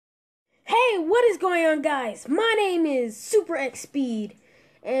What is going on, guys? My name is Super X Speed,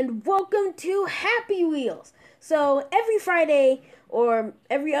 and welcome to Happy Wheels. So every Friday or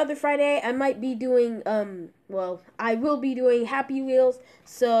every other Friday, I might be doing I will be doing Happy Wheels.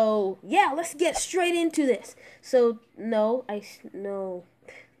 So yeah, let's get straight into this. So I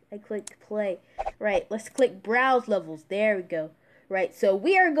clicked play. Right, let's click browse levels. There we go. Right, so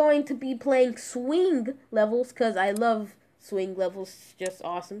we are going to be playing swing levels because I love swing levels, just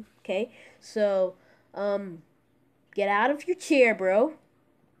awesome. Okay, so get out of your chair, bro.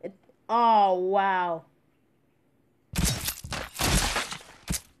 Oh wow.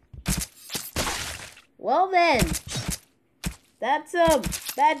 Well then, that's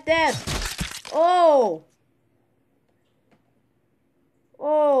bad death. Oh,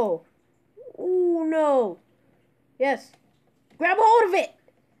 oh, ooh no. Yes, grab a hold of it.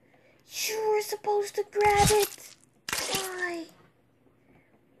 You were supposed to grab it. Why?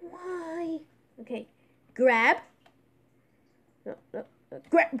 Why? Okay. Grab. No.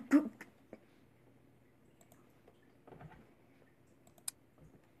 Grab.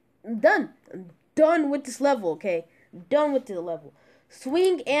 I'm done. I'm done with this level, okay? I'm done with the level.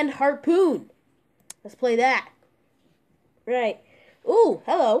 Swing and harpoon. Let's play that. Right. Ooh,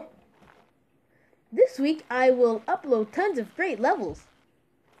 hello. This week I will upload tons of great levels.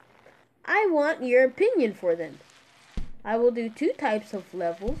 I want your opinion for them. I will do 2 types of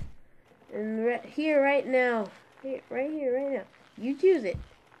levels. And right here, right now. Right now. You choose it.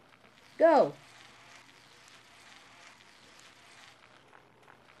 Go.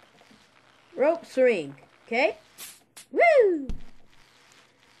 Rope swing. Okay? Woo!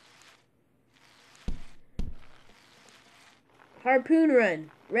 Harpoon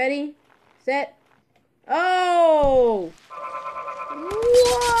run. Ready? Set. Oh!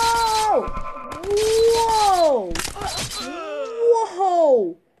 Whoa! Whoa!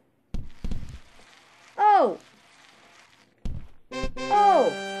 Whoa! Oh!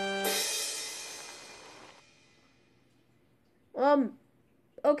 Oh!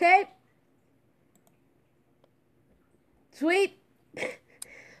 Okay. Sweet.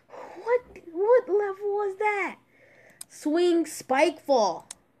 What level was that? Swing spike fall.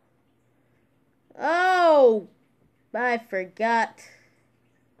 Oh! I forgot.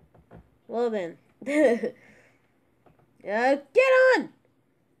 Well then. Get on!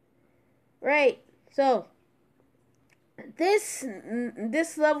 Right. So this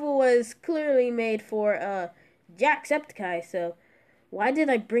level was clearly made for Jacksepticeye, so why did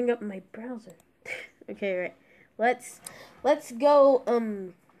I bring up my browser? Okay, right. Let's go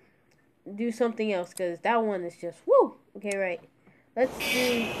do something else, because that one is just woo. Okay, right. Let's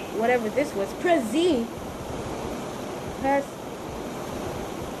do whatever this was. Press Z. Press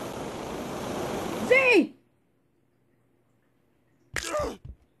Z.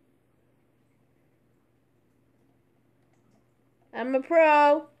 I'm a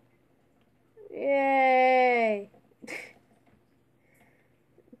pro. Yay.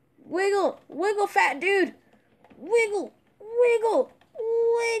 Wiggle, wiggle, fat dude. Wiggle, wiggle,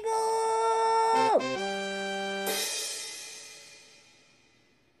 wiggle.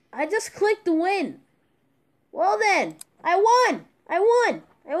 I just clicked the win. Well then, I won.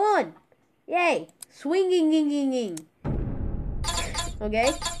 Yay. Swinging.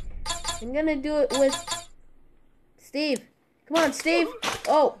 Okay. I'm gonna do it with Steve. Come on, Steve.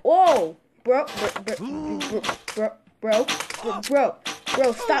 Oh, whoa. Bro,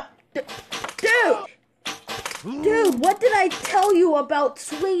 stop. Dude, what did I tell you about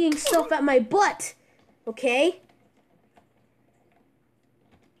swinging stuff at my butt? Okay?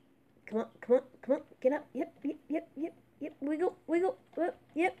 Come on, get up. Yep. Wiggle.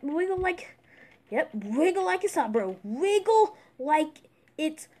 Yep, wiggle like it's hot, bro. Wiggle like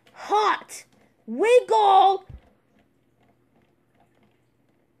it's hot. Wiggle.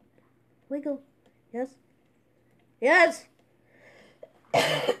 Yes.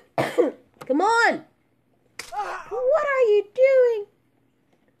 Come on. What are you doing?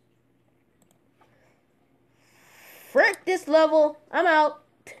 Frick this level. I'm out.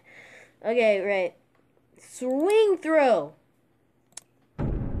 Okay, right. Swing throw.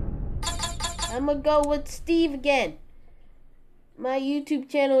 I'm gonna go with Steve again. My YouTube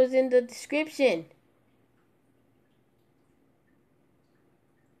channel is in the description.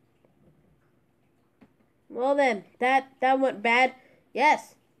 Well then, that went bad.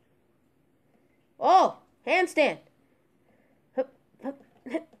 Yes. Oh, handstand.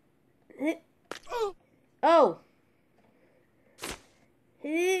 Oh.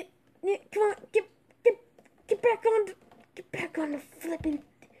 Come on, get back on the flipping.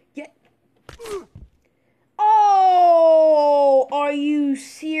 Yeah. Oh, are you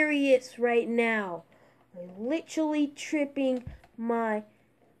serious? serious right now. I'm literally tripping my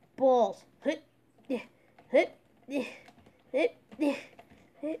balls.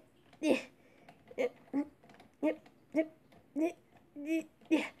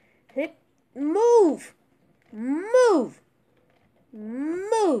 Move! Move!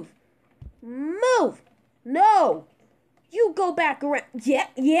 Move! Move! No! You go back around.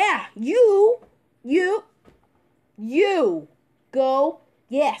 Yeah, you go.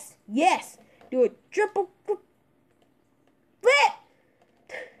 Yes. Do a triple flip.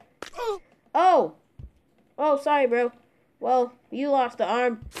 Oh, sorry, bro. Well, you lost the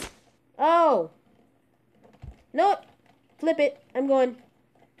arm. Oh, no, flip it. I'm going.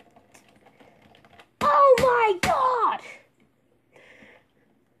 Oh my God!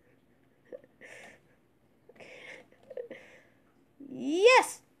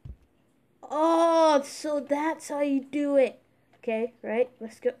 Yes. Oh, so that's how you do it. Okay, right?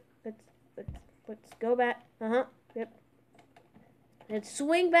 Let's go. Let's go back. Yep. Let's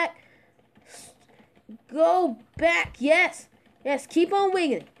swing back. Go back. Yes. Keep on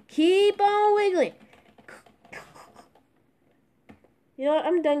wiggling. You know what?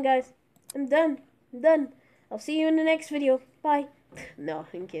 I'm done, guys. I'm done. I'll see you in the next video. Bye. No,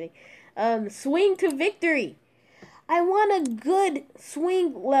 I'm kidding. Swing to victory. I want a good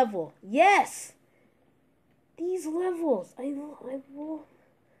swing level. Yes. These levels. I will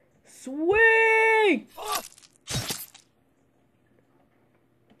swing.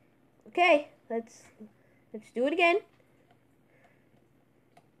 Okay, let's do it again.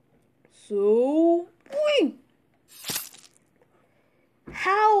 So, swing.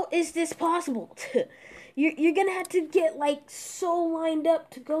 How is this possible? You're gonna have to get like so lined up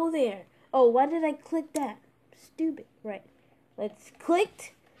to go there. Oh, why did I click that? Stupid. Right. Let's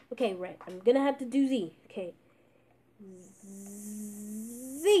click. Okay, right. I'm gonna have to do Z. Okay.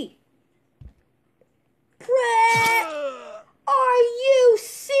 Z. Press. Are you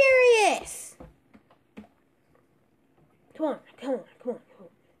serious? Come on.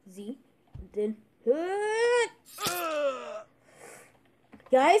 Z. Then.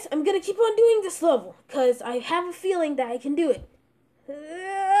 Guys, I'm gonna keep on doing this level because I have a feeling that I can do it.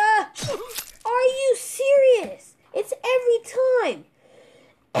 Are you serious? It's every time.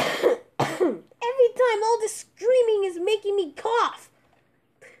 Every time all this screaming is making me cough.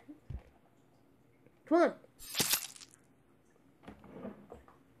 Come on.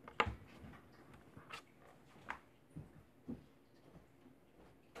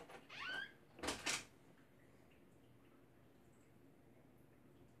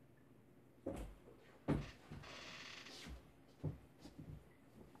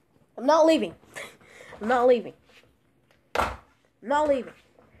 I'm not leaving. I'm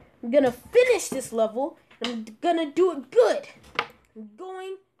gonna finish this level. I'm gonna do it good.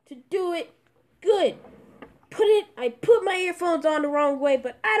 I put my earphones on the wrong way,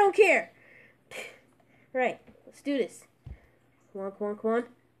 but I don't care. Right, let's do this. Come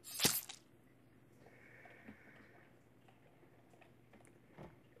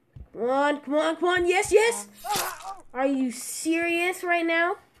on. Come on. Yes. Are you serious right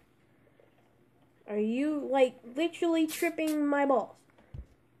now? Are you, like, literally tripping my balls?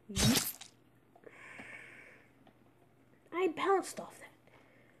 I bounced off that.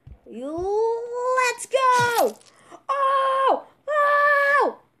 Let's go! Oh!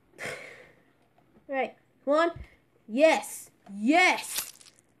 Right, come on. Yes. Yeah!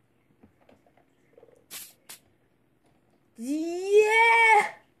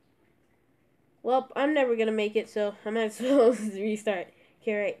 Well, I'm never gonna make it, so I might as well restart.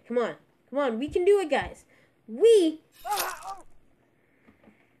 Okay, right, come on, we can do it, guys.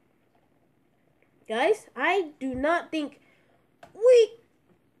 Guys, I do not think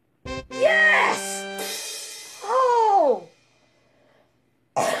yes! Oh!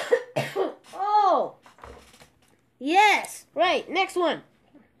 Oh! Yes! Right, next one.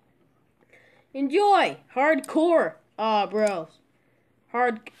 Enjoy. Hardcore. Bros.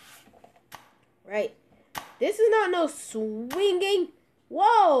 Right. This is not no swinging.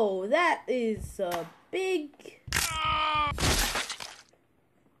 Whoa, that is a big...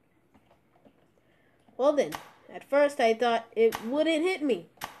 Well then, at first I thought it wouldn't hit me.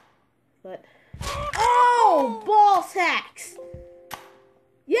 But... Oh, ball sacks!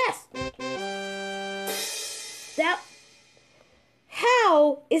 Yes!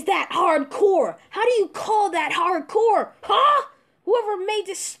 How is that hardcore? How do you call that hardcore? Huh? Whoever made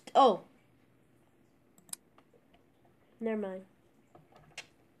this... Oh. Never mind.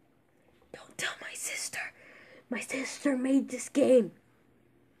 Don't tell my sister. My sister made this game.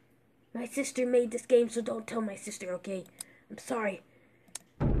 So don't tell my sister, okay? I'm sorry.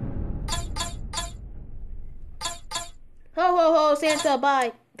 Ho ho ho, Santa,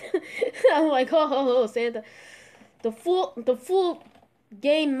 bye. I'm like, ho ho ho, Santa. The full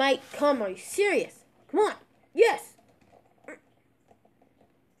game might come. Are you serious? Come on. Yes.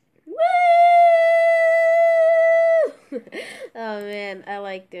 Woo! Oh man, I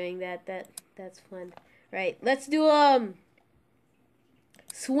like doing that. That's fun. Right. Let's do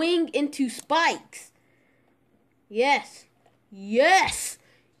swing into spikes. Yes. Yes.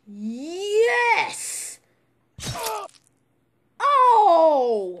 Yes.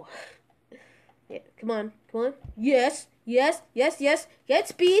 Oh. Yeah, come on. Come on. Yes. Yes. Yes. Yes. Get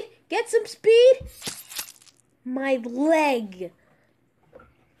speed. Get some speed. My leg.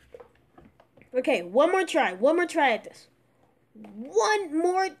 Okay, one more try. One more try at this. One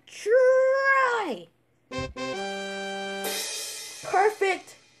more try.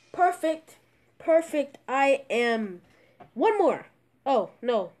 Perfect. Perfect. Perfect. I am. One more. Oh,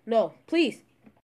 no. No. Please.